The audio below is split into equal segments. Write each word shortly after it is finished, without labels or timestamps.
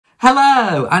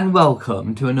Hello and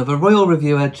welcome to another Royal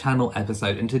Reviewer channel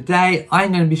episode, and today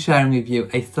I'm going to be sharing with you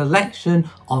a selection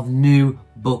of new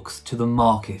books to the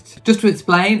market. Just to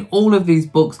explain, all of these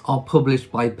books are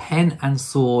published by Pen and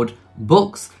Sword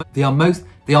Books. They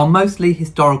are mostly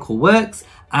historical works,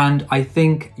 and I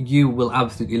think you will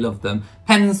absolutely love them.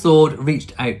 Pen and Sword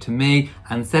reached out to me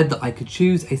and said that I could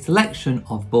choose a selection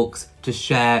of books to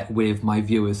share with my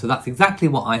viewers. So that's exactly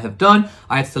what I have done.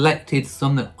 I have selected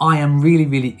some that I am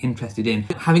really interested in.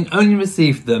 Having only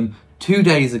received them 2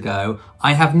 days ago,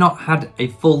 I have not had a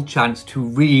full chance to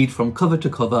read from cover to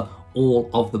cover all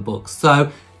of the books. So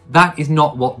that is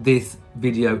not what this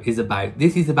video is about.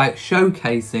 This is about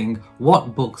showcasing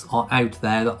what books are out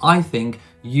there that I think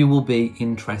you will be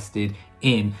interested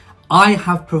in. I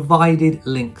have provided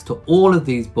links to all of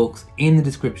these books in the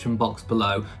description box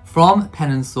below from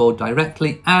Pen and Sword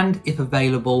directly, and if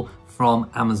available from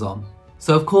Amazon.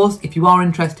 So of course, if you are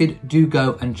interested, do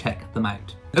go and check them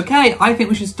out. Okay, I think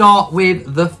we should start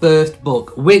with the first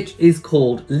book, which is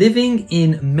called Living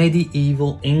in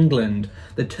Medieval England,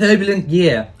 The Turbulent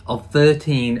Year of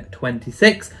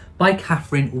 1326 by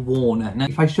Kathryn Warner. Now,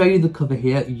 if I show you the cover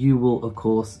here, you will of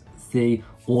course see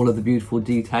all of the beautiful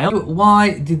detail.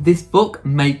 Why did this book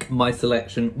make my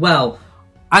selection? Well,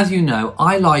 as you know,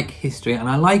 I like history, and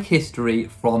I like history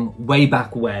from way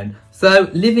back when. So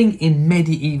living in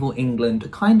medieval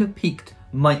England kind of piqued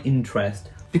my interest,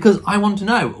 because I want to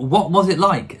know, what was it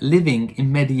like living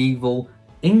in medieval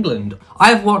England?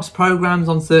 I've watched programs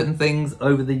on certain things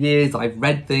over the years, I've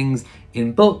read things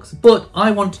in books, but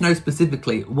I want to know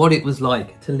specifically what it was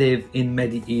like to live in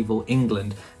medieval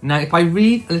England. Now, if I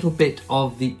read a little bit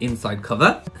of the inside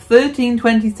cover,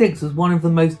 1326 was one of the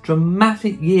most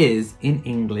dramatic years in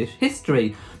English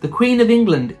history. The Queen of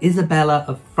England, Isabella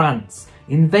of France,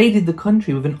 invaded the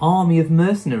country with an army of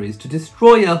mercenaries to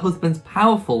destroy her husband's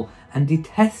powerful and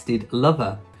detested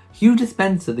lover, Hugh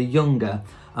Despenser the Younger,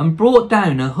 and brought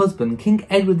down her husband, King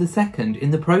Edward II,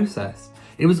 in the process.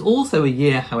 It was also a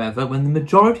year, however, when the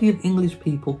majority of English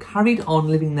people carried on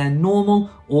living their normal,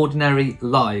 ordinary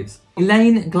lives.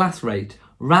 Elaine Glassrate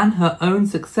ran her own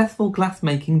successful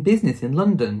glassmaking business in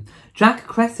London. Jack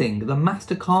Cressing, the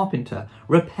master carpenter,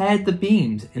 repaired the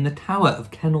beams in the tower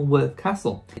of Kenilworth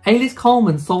Castle. Alice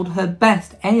Coleman sold her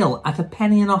best ale at a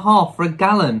penny and a half for a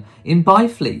gallon in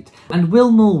Byfleet, and Will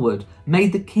Mulwood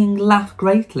made the king laugh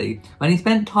greatly when he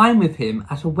spent time with him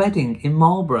at a wedding in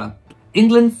Marlborough.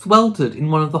 England sweltered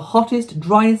in one of the hottest,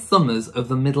 driest summers of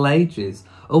the Middle Ages.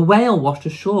 A whale washed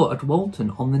ashore at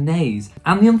Walton on the Naze,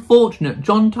 and the unfortunate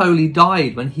John Tolley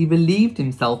died when he relieved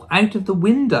himself out of the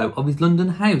window of his London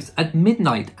house at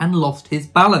midnight and lost his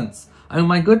balance. Oh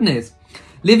my goodness.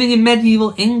 Living in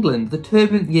medieval England, the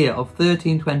turbulent year of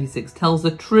 1326 tells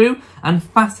the true and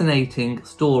fascinating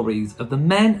stories of the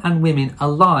men and women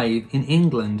alive in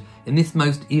England in this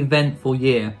most eventful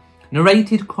year,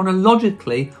 narrated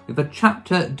chronologically with a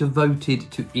chapter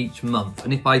devoted to each month.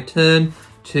 And if I turn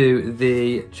to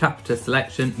the chapter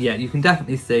selection, yeah, you can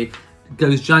definitely see it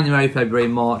goes January, February,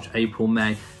 March, April,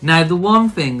 May. Now, the one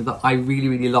thing that I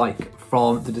really like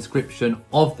from the description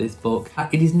of this book,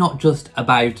 it is not just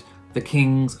about the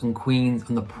kings and queens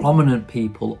and the prominent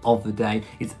people of the day.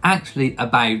 It's actually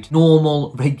about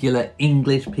normal, regular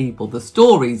English people, the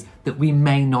stories that we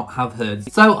may not have heard.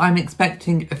 So I'm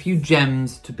expecting a few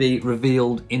gems to be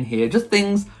revealed in here, just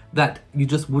things that you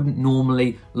just wouldn't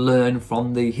normally learn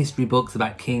from the history books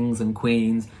about kings and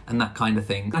queens and that kind of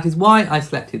thing. That is why I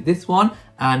selected this one,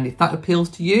 and if that appeals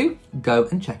to you, go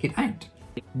and check it out.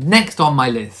 Next on my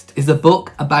list is a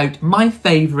book about my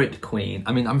favourite queen.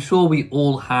 I mean, I'm sure we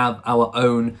all have our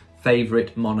own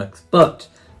favourite monarchs, but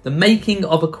The Making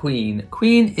of a Queen,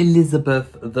 Queen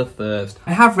Elizabeth I.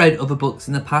 I have read other books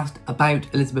in the past about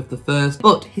Elizabeth I,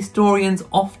 but historians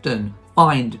often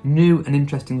find new and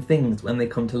interesting things when they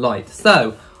come to light.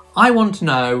 So I want to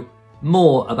know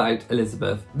more about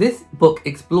Elizabeth. This book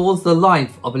explores the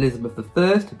life of Elizabeth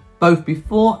I, both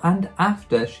before and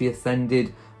after she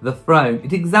ascended the throne.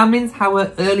 It examines how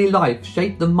her early life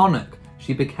shaped the monarch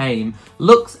she became,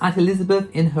 looks at Elizabeth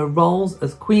in her roles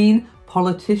as queen,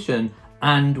 politician,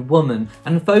 and woman,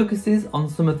 and focuses on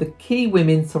some of the key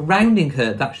women surrounding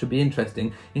her that should be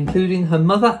interesting, including her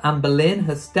mother Anne Boleyn,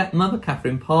 her stepmother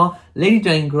Catherine Parr, Lady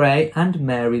Jane Grey, and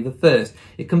Mary I.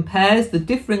 It compares the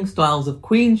differing styles of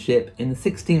queenship in the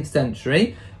 16th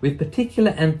century, with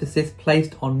particular emphasis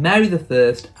placed on Mary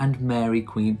I and Mary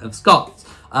Queen of Scots.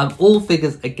 All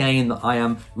figures, again, that I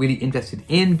am really interested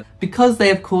in because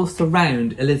they, of course,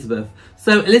 surround Elizabeth.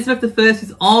 So Elizabeth I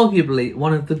is arguably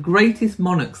one of the greatest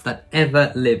monarchs that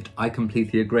ever lived, I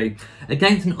completely agree.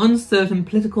 Against an uncertain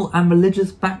political and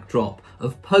religious backdrop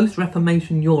of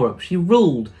post-Reformation Europe, she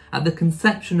ruled at the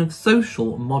conception of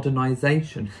social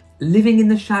modernisation, living in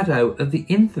the shadow of the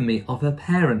infamy of her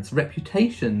parents'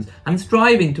 reputations and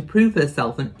striving to prove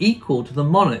herself an equal to the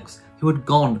monarchs who had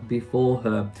gone before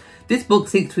her. This book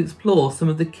seeks to explore some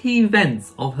of the key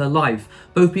events of her life,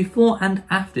 both before and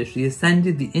after she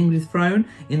ascended the English throne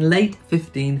in late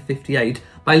 1558,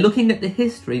 by looking at the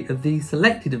history of these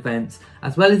selected events,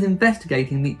 as well as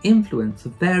investigating the influence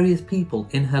of various people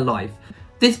in her life.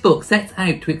 This book sets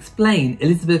out to explain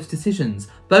Elizabeth's decisions,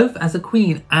 both as a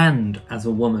queen and as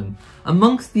a woman.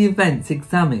 Amongst the events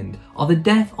examined are the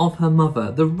death of her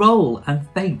mother, the role and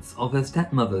fates of her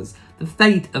stepmothers, the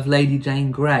fate of Lady Jane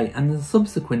Grey, and the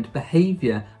subsequent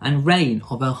behaviour and reign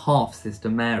of her half-sister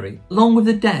Mary. Along with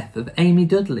the death of Amy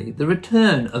Dudley, the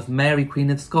return of Mary Queen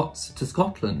of Scots to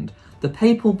Scotland, the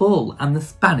Papal Bull and the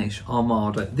Spanish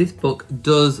Armada. This book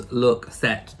does look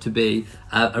set to be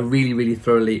a really, really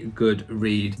thoroughly good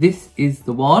read. This is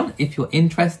the one. If you're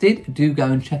interested, do go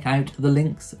and check out the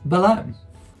links below.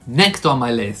 Next on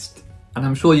my list, and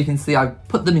I'm sure you can see I've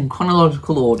put them in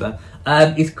chronological order,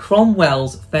 is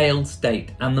Cromwell's Failed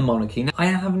State and the Monarchy. Now, I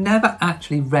have never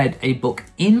actually read a book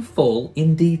in full,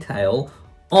 in detail,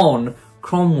 on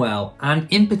Cromwell, and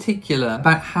in particular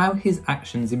about how his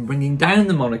actions in bringing down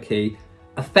the monarchy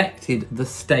affected the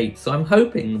state. So I'm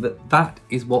hoping that that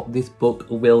is what this book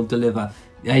will deliver.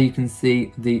 There you can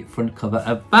see the front cover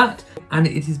of that, and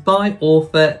it is by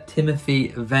author Timothy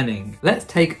Venning. Let's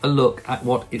take a look at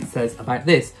what it says about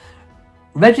this.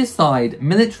 Regicide,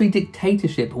 military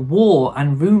dictatorship, war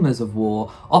and rumours of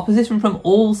war, opposition from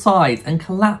all sides, and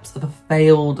collapse of a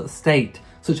failed state,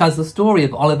 such as the story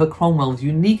of Oliver Cromwell's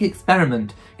unique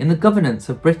experiment in the governance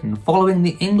of Britain following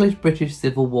the English-British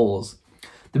Civil Wars.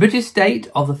 The British state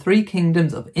of the three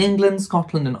kingdoms of England,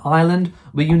 Scotland and Ireland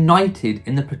were united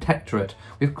in the Protectorate,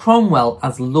 with Cromwell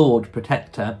as Lord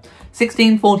Protector,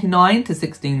 1649 to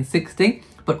 1660,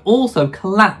 but also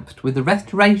collapsed with the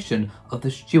restoration of the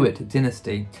Stuart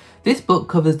dynasty. This book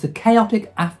covers the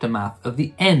chaotic aftermath of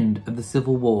the end of the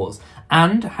Civil Wars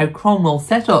and how Cromwell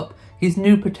set up his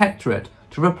new protectorate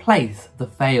to replace the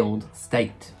failed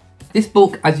state. This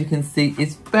book, as you can see,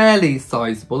 is fairly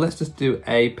sizable. Let's just do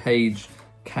a page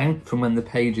count from when the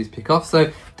pages pick off. So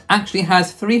it actually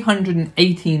has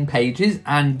 318 pages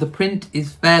and the print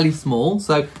is fairly small,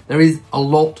 so there is a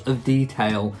lot of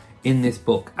detail in this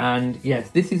book. And yes,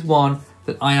 this is one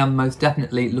that I am most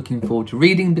definitely looking forward to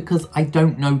reading because I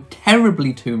don't know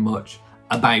terribly too much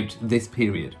about this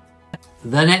period.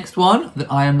 The next one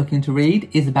that I am looking to read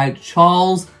is about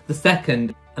Charles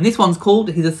II, and this one's called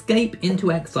His Escape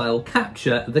into Exile,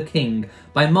 Capture the King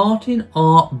by Martyn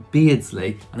R.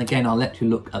 Beardsley. And again, I'll let you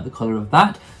look at the colour of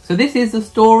that. So this is the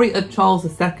story of Charles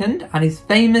II and his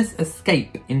famous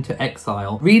escape into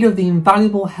exile. Read of the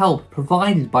invaluable help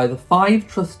provided by the 5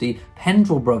 trusty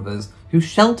Pendrell brothers who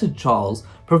sheltered Charles,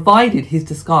 provided his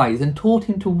disguise and taught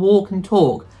him to walk and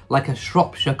talk like a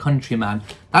Shropshire countryman.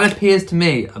 That appears to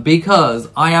me because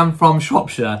I am from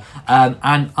Shropshire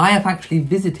and I have actually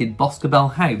visited Boscobel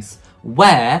House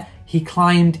where he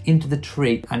climbed into the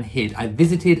tree and hid. I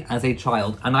visited as a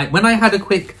child and when I had a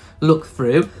quick look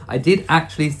through, I did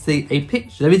actually see a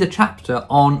picture. There is a chapter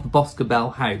on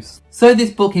Boscobel House. So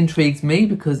this book intrigues me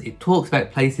because it talks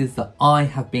about places that I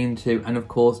have been to and of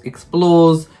course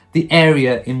explores the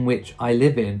area in which I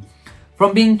live in.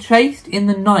 From being chased in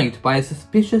the night by a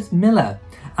suspicious miller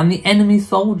and the enemy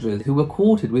soldiers who were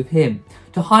quartered with him,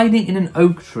 to hiding in an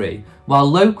oak tree while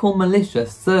local militia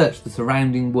searched the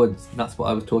surrounding woods. That's what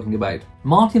I was talking about.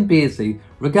 Martyn Beardsley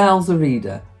regales the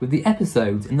reader with the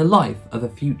episodes in the life of a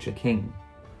future king.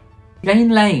 Jane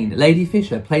Lane, Lady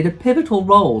Fisher, played a pivotal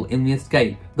role in the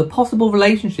escape. The possible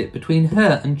relationship between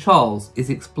her and Charles is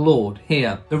explored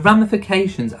here. The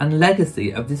ramifications and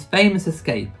legacy of this famous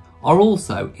escape are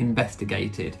also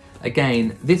investigated.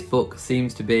 Again, this book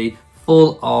seems to be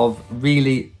full of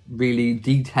really, really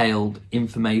detailed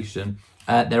information.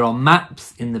 There are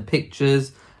maps in the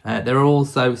pictures. There are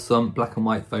also some black and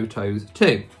white photos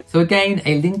too. So again,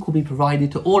 a link will be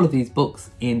provided to all of these books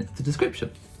in the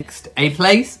description. Next, a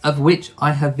place of which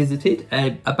I have visited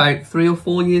about 3 or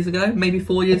 4 years ago, maybe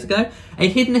 4 years ago, a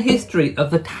hidden history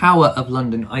of the Tower of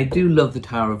London. I do love the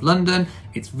Tower of London.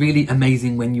 It's really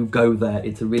amazing when you go there.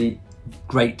 It's a really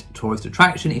great tourist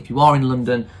attraction. If you are in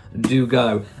London, do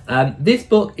go. This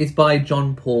book is by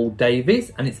John Paul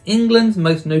Davies and it's England's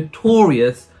most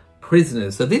notorious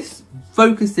prisoners. So this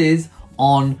focuses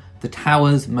on the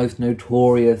Tower's most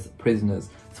notorious prisoners.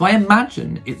 So I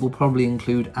imagine it will probably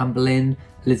include Anne Boleyn,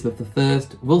 Elizabeth I,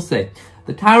 we'll see.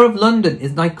 The Tower of London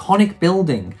is an iconic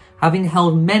building, having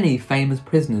held many famous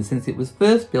prisoners since it was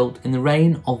first built in the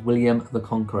reign of William the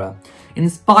Conqueror.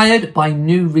 Inspired by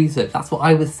new research, that's what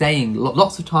I was saying,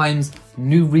 lots of times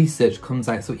new research comes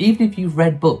out. So even if you've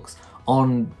read books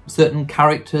on certain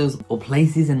characters or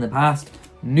places in the past,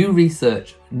 new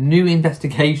research, new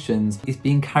investigations is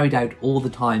being carried out all the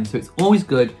time. So it's always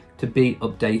good to be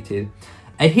updated.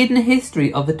 A hidden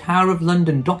history of the Tower of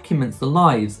London documents the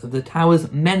lives of the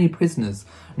Tower's many prisoners,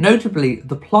 notably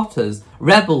the plotters,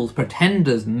 rebels,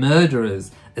 pretenders,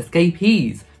 murderers,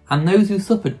 escapees, and those who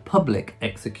suffered public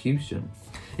execution.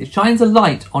 It shines a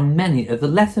light on many of the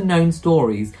lesser known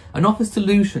stories and offers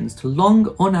solutions to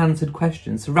long unanswered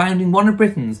questions surrounding one of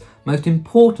Britain's most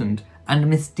important and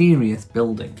mysterious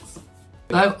buildings.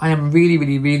 So I am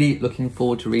really looking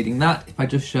forward to reading that, if I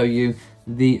just show you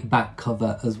the back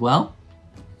cover as well.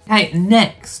 Okay,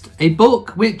 next, a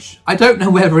book which I don't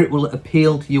know whether it will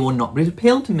appeal to you or not, but it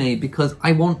appealed to me because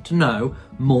I want to know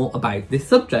more about this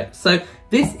subject. So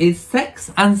this is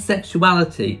Sex and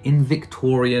Sexuality in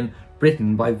Victorian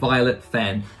Britain by Violet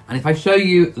Fenn. And if I show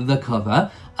you the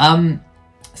cover,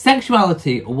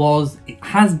 sexuality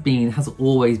has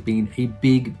always been a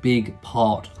big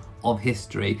part of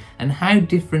history, and how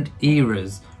different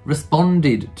eras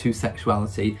responded to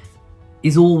sexuality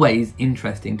is always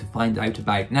interesting to find out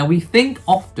about. Now, we think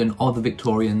often of the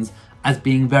Victorians as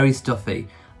being very stuffy,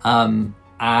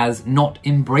 as not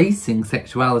embracing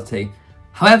sexuality.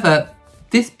 However,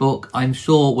 this book, I'm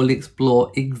sure, will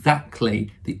explore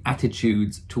exactly the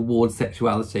attitudes towards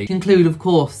sexuality. It include, of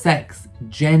course, sex,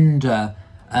 gender,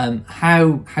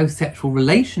 how sexual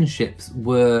relationships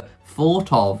were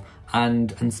thought of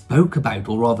and spoke about,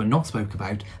 or rather not spoke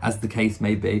about, as the case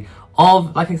may be,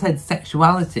 of, like I said,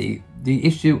 sexuality, the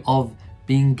issue of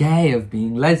being gay, of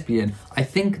being lesbian. I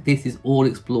think this is all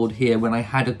explored here when I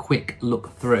had a quick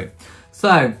look through.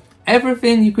 So,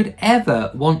 everything you could ever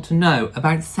want to know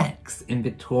about sex in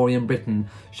Victorian Britain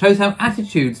shows how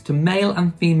attitudes to male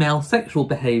and female sexual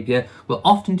behaviour were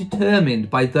often determined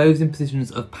by those in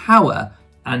positions of power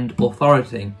and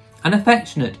authority. An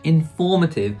affectionate,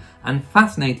 informative and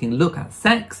fascinating look at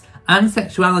sex and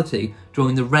sexuality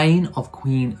during the reign of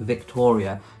Queen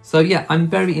Victoria. So yeah, I'm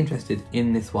very interested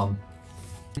in this one.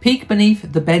 Peek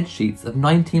beneath the bedsheets of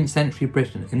 19th century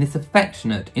Britain in this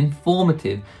affectionate,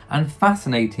 informative and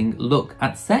fascinating look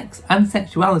at sex and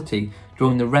sexuality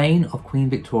during the reign of Queen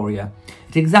Victoria.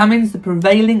 It examines the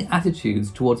prevailing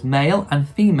attitudes towards male and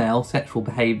female sexual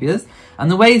behaviours and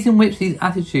the ways in which these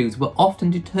attitudes were often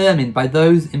determined by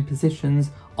those in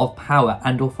positions of power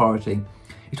and authority.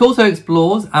 It also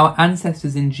explores our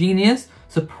ancestors' ingenious,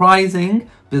 surprising,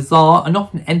 bizarre and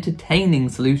often entertaining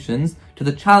solutions to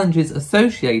the challenges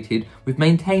associated with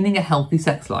maintaining a healthy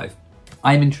sex life.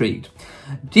 I am intrigued.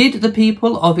 Did the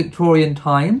people of Victorian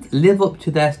times live up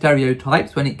to their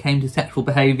stereotypes when it came to sexual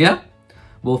behaviour?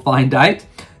 We'll find out.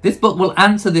 This book will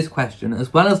answer this question,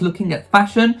 as well as looking at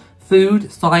fashion,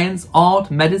 food, science,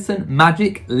 art, medicine,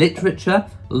 magic, literature,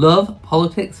 love,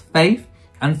 politics, faith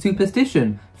and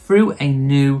superstition through a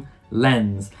new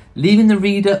lens, leaving the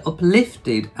reader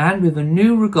uplifted and with a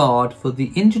new regard for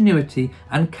the ingenuity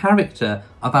and character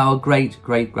of our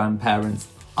great-great-grandparents.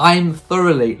 I'm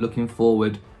thoroughly looking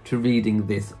forward to reading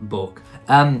this book.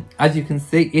 As you can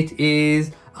see, it is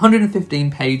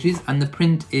 115 pages and the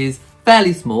print is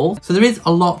fairly small, so there is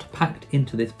a lot packed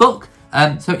into this book.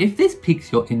 So if this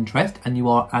piques your interest and you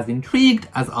are as intrigued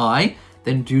as I,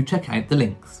 then do check out the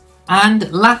links.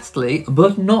 And lastly,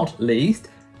 but not least,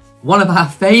 one of our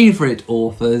favourite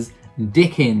authors,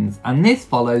 Dickens, and this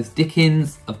follows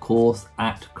Dickens, of course,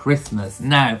 at Christmas.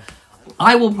 Now,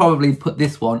 I will probably put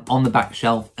this one on the back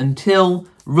shelf until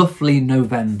roughly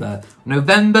November.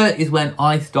 November is when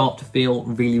I start to feel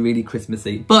really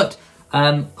Christmassy, but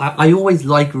I always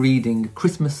like reading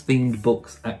Christmas-themed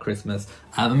books at Christmas.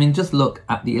 I mean, just look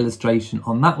at the illustration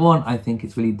on that one. I think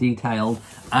it's really detailed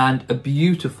and a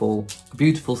beautiful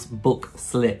book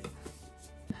slip.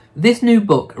 This new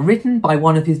book, written by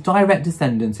one of his direct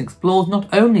descendants, explores not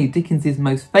only Dickens's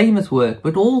most famous work,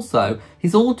 but also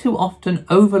his all too often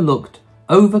overlooked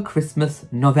over-Christmas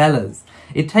novellas.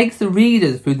 It takes the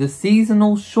readers through the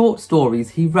seasonal short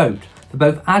stories he wrote for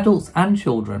both adults and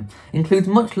children, includes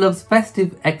much-loved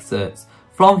festive excerpts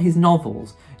from his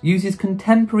novels, uses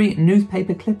contemporary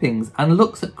newspaper clippings and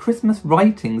looks at Christmas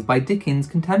writings by Dickens'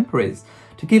 contemporaries.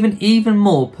 To give an even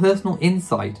more personal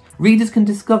insight, readers can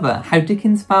discover how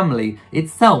Dickens' family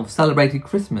itself celebrated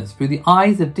Christmas through the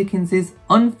eyes of Dickens'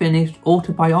 unfinished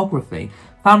autobiography,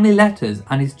 family letters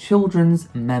and his children's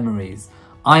memories.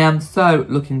 I am so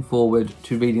looking forward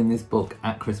to reading this book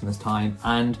at Christmas time,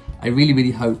 and I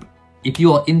really hope, if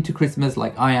you are into Christmas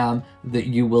like I am, that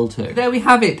you will too. There we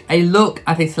have it, a look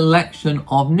at a selection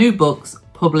of new books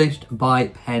published by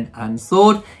Pen and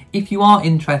Sword. If you are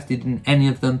interested in any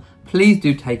of them, please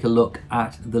do take a look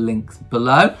at the links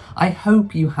below. I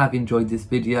hope you have enjoyed this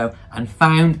video and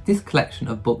found this collection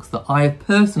of books that I have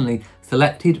personally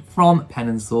selected from Pen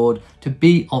and Sword to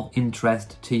be of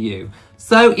interest to you.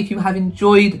 So if you have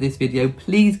enjoyed this video,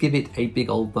 please give it a big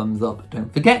old thumbs up.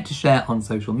 Don't forget to share on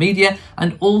social media,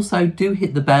 and also do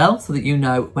hit the bell so that you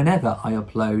know whenever I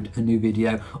upload a new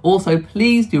video. Also,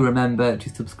 please do remember to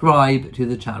subscribe to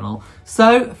the channel.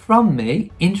 So from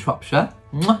me in Shropshire,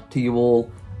 to you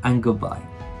all, and goodbye.